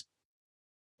universe.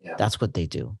 Yeah. That's what they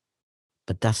do.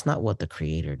 But that's not what the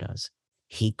creator does.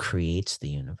 He creates the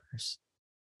universe.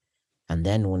 And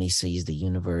then when he sees the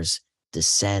universe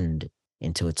descend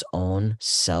into its own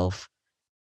self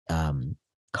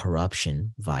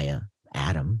corruption via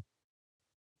Adam,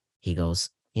 he goes,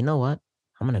 you know what?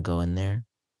 I'm going to go in there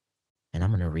and I'm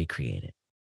going to recreate it.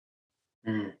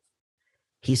 Mm.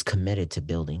 He's committed to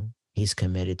building. He's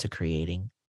committed to creating.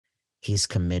 He's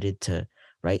committed to,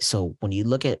 right? So when you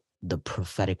look at the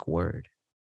prophetic word,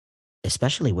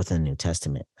 especially within the New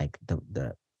Testament, like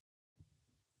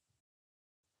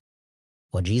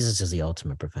well, Jesus is the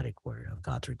ultimate prophetic word of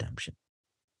God's redemption.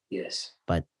 Yes.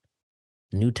 But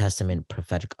New Testament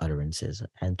prophetic utterances,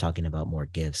 I'm talking about more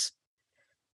gifts,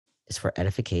 is for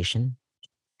edification,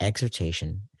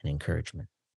 exhortation, and encouragement.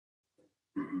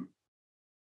 Mm-hmm.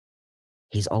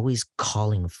 He's always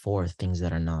calling forth things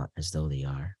that are not as though they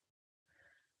are.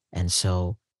 And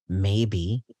so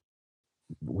maybe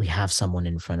we have someone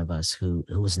in front of us who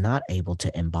is not able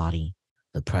to embody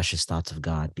the precious thoughts of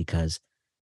God because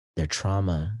their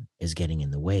trauma is getting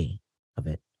in the way of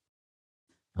it.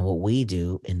 And what we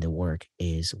do in the work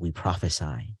is we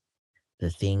prophesy the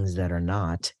things that are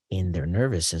not in their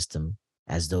nervous system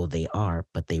as though they are,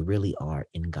 but they really are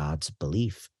in God's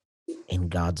belief, in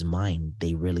God's mind.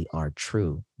 They really are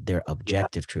true. They're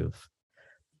objective truth.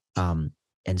 And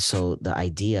so the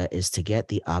idea is to get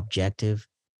the objective,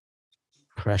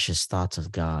 precious thoughts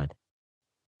of God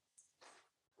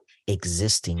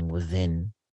existing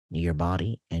within your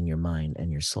body and your mind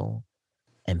and your soul,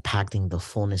 impacting the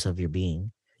fullness of your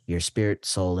being, your spirit,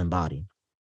 soul, and body.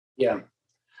 Yeah.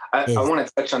 I Is, want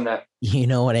to touch on that. you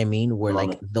know what I mean? Where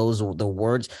like Moment. the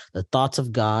words, the thoughts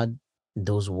of God,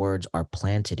 those words are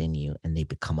planted in you and they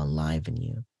become alive in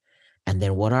you. And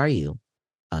then what are you?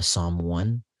 Psalm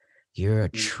 1, you're a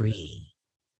tree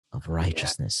of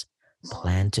righteousness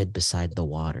planted beside the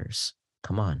waters.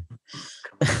 Come on.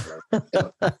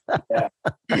 Yeah.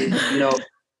 You know,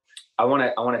 I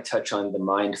want to touch on the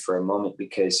mind for a moment,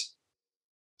 because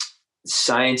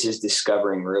science is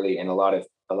discovering, really, and a lot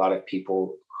of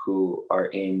people who are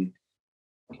in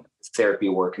therapy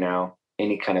work now,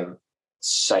 any kind of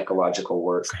psychological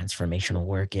work, Transformational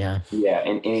work, yeah.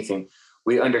 And anything,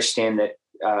 we understand that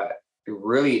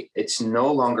really it's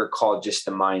no longer called just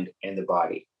the mind and the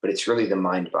body, but it's really the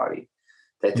mind body.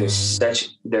 That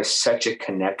there's such a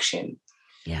connection,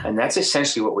 and that's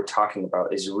essentially what we're talking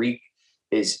about: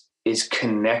 is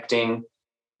connecting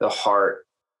the heart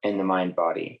and the mind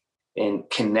body, and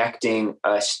connecting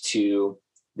us to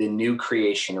the new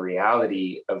creation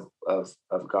reality of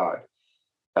God,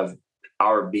 of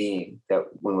our being, that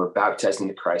when we're baptized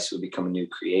into Christ, we become a new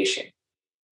creation.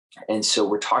 And so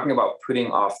we're talking about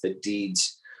putting off the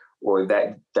deeds, or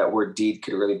that word deed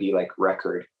could really be like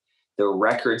record, the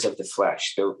records of the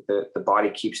flesh. The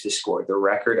body keeps the score, the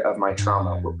record of my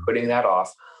trauma. We're putting that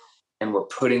off, and we're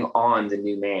putting on the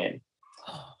new man.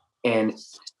 And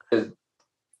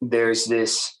there's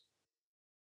this,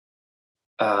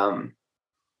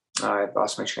 I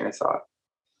lost my train of thought,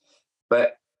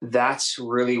 but that's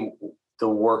really the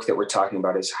work that we're talking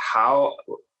about, is how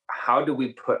do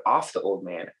we put off the old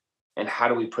man, and how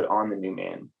do we put on the new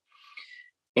man?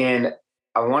 And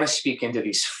I want to speak into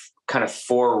these kind of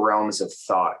four realms of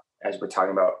thought as we're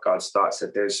talking about God's thoughts.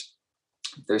 That there's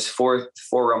four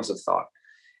realms of thought,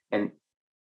 and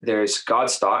there's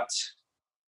God's thoughts,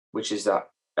 which is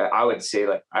I would say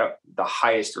the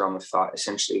highest realm of thought,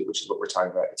 essentially, which is what we're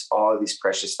talking about. It's all of these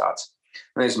precious thoughts.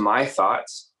 And there's my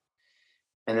thoughts,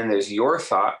 and then there's your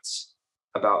thoughts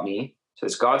about me. So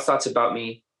there's God's thoughts about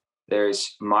me.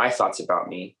 There's my thoughts about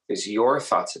me. There's your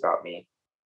thoughts about me.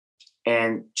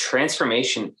 And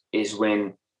transformation is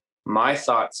when my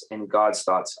thoughts and God's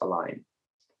thoughts align.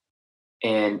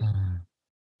 And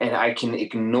I can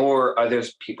ignore other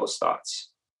people's thoughts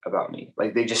about me.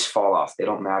 Like, they just fall off. They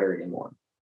don't matter anymore.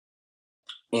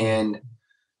 And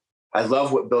I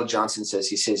love what Bill Johnson says.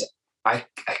 He says, I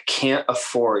can't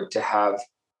afford to have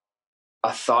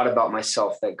a thought about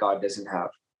myself that God doesn't have.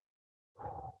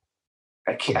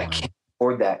 I can't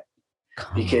afford that,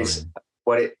 because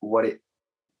what it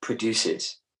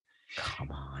produces. Come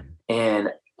on.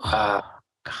 And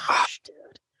gosh,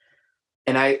 dude.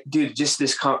 And just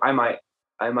this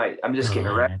I'm just getting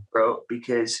a wreck, bro,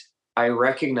 because I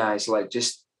recognize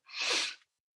just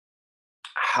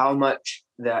how much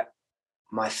that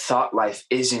my thought life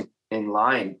isn't in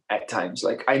line at times.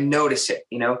 Like, I notice it,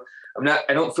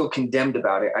 I don't feel condemned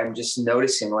about it. I'm just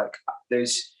noticing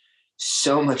there's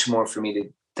so much more for me to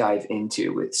dive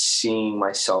into with seeing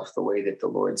myself the way that the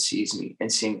Lord sees me,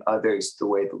 and seeing others the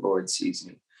way the Lord sees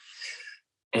me.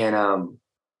 And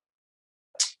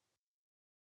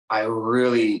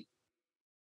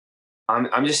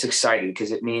I'm just excited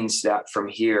because it means that from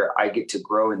here I get to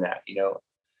grow in that,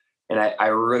 and I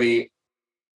really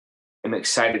am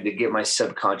excited to get my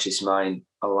subconscious mind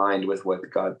aligned with what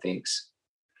God thinks.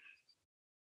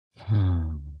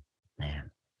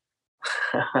 Man,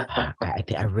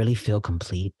 I really feel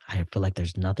complete. I feel like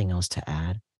there's nothing else to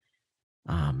add.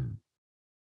 Um,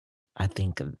 I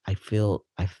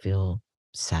feel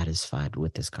satisfied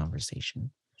with this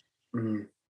conversation. Mm,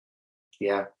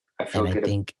 yeah, I And feel I good.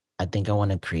 think I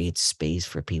want to create space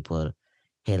for people.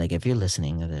 Hey, like if you're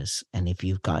listening to this and if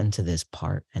you've gotten to this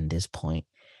part and this point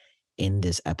in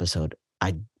this episode,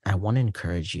 I want to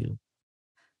encourage you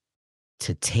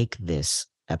to take this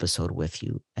episode with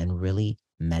you and really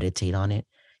meditate on it.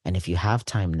 And if you have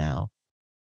time now,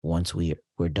 once we're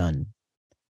done,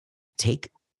 take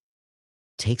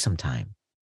some time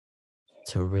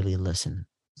to really listen.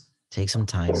 Take some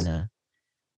time to,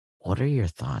 what are your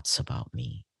thoughts about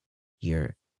me?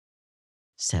 Your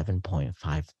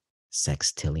 7.5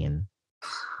 sextillion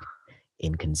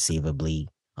inconceivably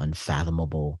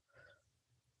unfathomable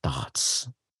thoughts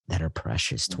that are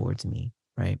precious towards me,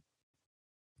 right?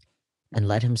 And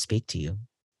let him speak to you.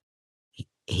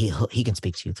 He can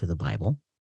speak to you through the Bible,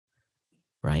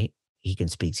 right? He can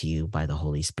speak to you by the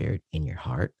Holy Spirit in your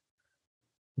heart.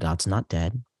 God's not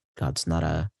dead. God's not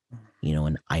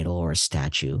an idol or a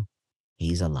statue.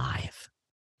 He's alive.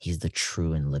 He's the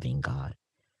true and living God.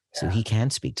 So he can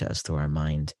speak to us through our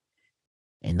mind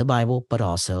in the Bible, but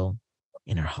also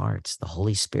in our hearts. The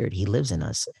Holy Spirit, he lives in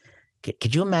us.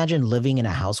 Could you imagine living in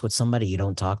a house with somebody you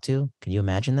don't talk to? Can you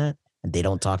imagine that? And they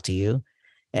don't talk to you?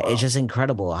 It's Wow. just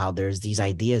incredible how there's these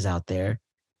ideas out there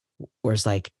where it's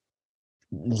like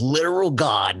literal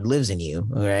God lives in you,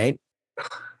 right?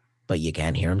 But you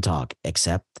can't hear him talk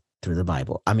except through the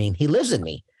Bible. I mean, he lives in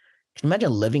me. Can you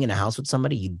imagine living in a house with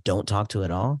somebody you don't talk to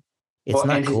at all? It's Well,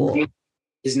 not and cool.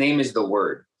 his name is the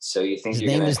Word. So you think His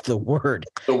you're name gonna is the Word.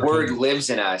 the Right. Word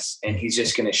lives in us, and he's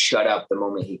just gonna shut up the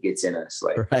moment he gets in us.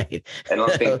 Like, Right. I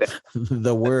don't think that.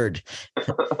 The Word.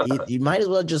 You might as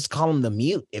well just call him the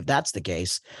mute if that's the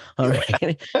case. All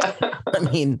right. I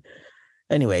mean,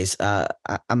 anyways,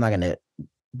 I'm not gonna.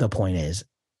 The point is,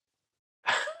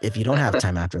 if you don't have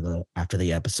time after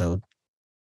the episode,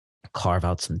 carve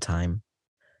out some time,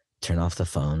 turn off the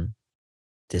phone,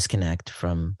 disconnect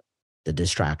from the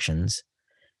distractions,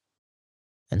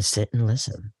 and sit and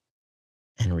listen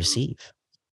and receive.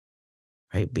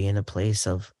 Right, be in a place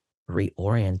of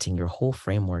reorienting your whole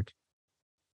framework.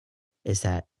 Is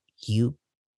that you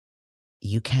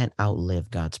can't outlive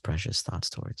God's precious thoughts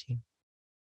towards you,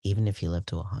 even if you live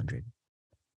to 100.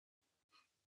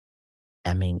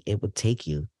 I mean, it would take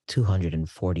you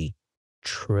 240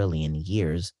 trillion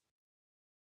years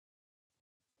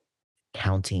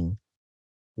counting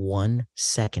 1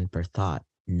 second per thought,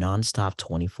 nonstop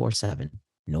 24/7,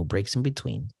 no breaks in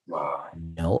between, Wow.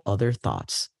 no other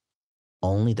thoughts,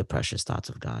 only the precious thoughts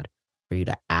of God for you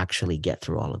to actually get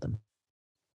through all of them.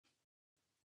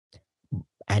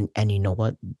 And you know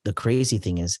what? The crazy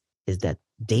thing is that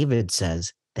David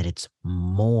says that it's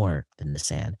more than the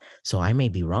sand. So I may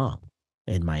be wrong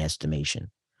in my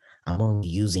estimation. I'm only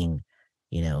using,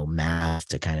 math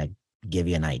to kind of give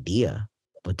you an idea.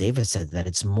 But David says that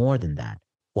it's more than that.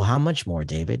 Well, how much more,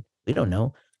 David? We don't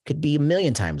know. Could be a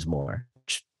million times more,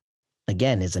 which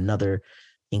again is another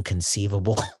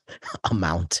inconceivable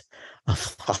amount of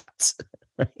thoughts.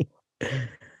 Right?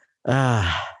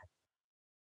 Ah,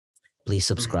 please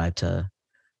subscribe to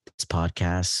this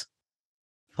podcast.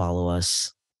 Follow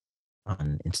us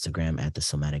on Instagram at the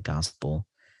Somatic Gospel.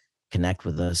 Connect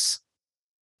with us.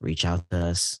 Reach out to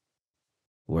us.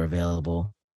 We're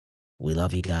available. We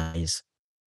love you guys.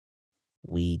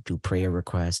 We do prayer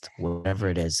requests, whatever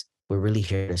it is. We're really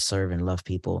here to serve and love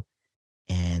people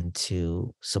and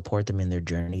to support them in their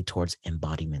journey towards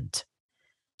embodiment.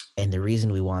 And the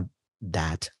reason we want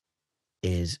that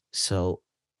is so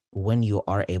when you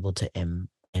are able to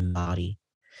embody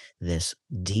this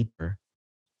deeper,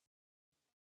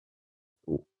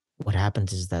 what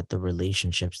happens is that the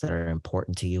relationships that are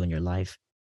important to you in your life,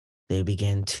 they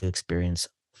begin to experience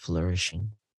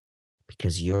flourishing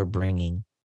because you're bringing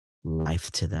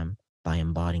life to them by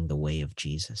embodying the way of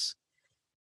Jesus.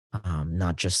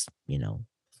 Not just,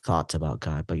 thoughts about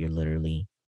God, but you're literally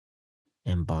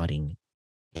embodying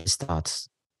his thoughts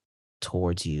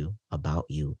towards you, about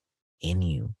you, in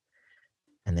you.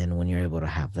 And then when you're able to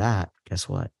have that, guess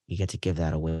what? You get to give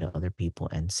that away to other people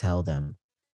and tell them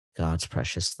God's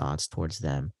precious thoughts towards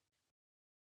them.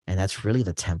 And that's really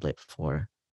the template for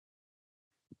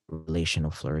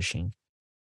relational flourishing.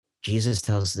 Jesus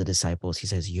tells the disciples, he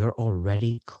says, you're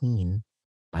already clean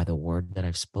by the word that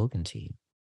I've spoken to you.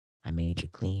 I made you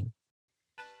clean.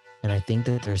 And I think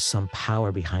that there's some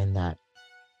power behind that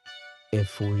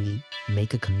if we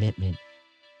make a commitment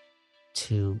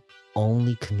to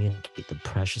only communicate the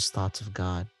precious thoughts of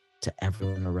God to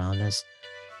everyone around us.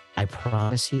 I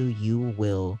promise you, you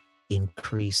will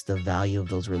increase the value of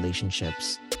those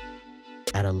relationships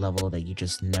at a level that you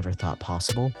just never thought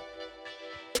possible.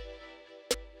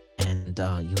 And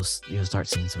you'll start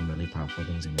seeing some really powerful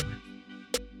things in your life.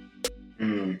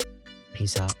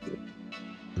 Peace out.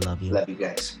 I love you. Love you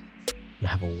guys. You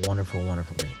have a wonderful,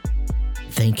 wonderful day.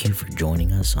 Thank you for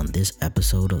joining us on this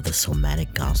episode of the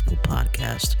Somatic Gospel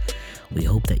Podcast. We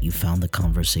hope that you found the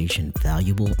conversation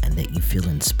valuable and that you feel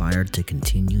inspired to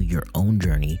continue your own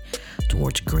journey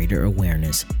towards greater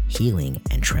awareness, healing,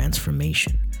 and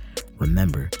transformation.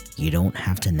 Remember, you don't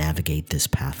have to navigate this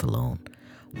path alone.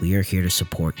 We are here to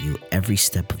support you every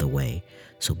step of the way,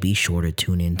 so be sure to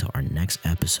tune in to our next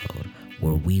episode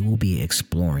where we will be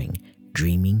exploring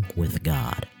dreaming with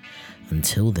God.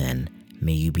 Until then,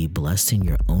 may you be blessed in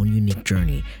your own unique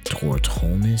journey towards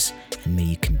wholeness, and may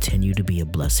you continue to be a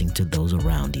blessing to those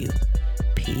around you.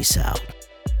 Peace out.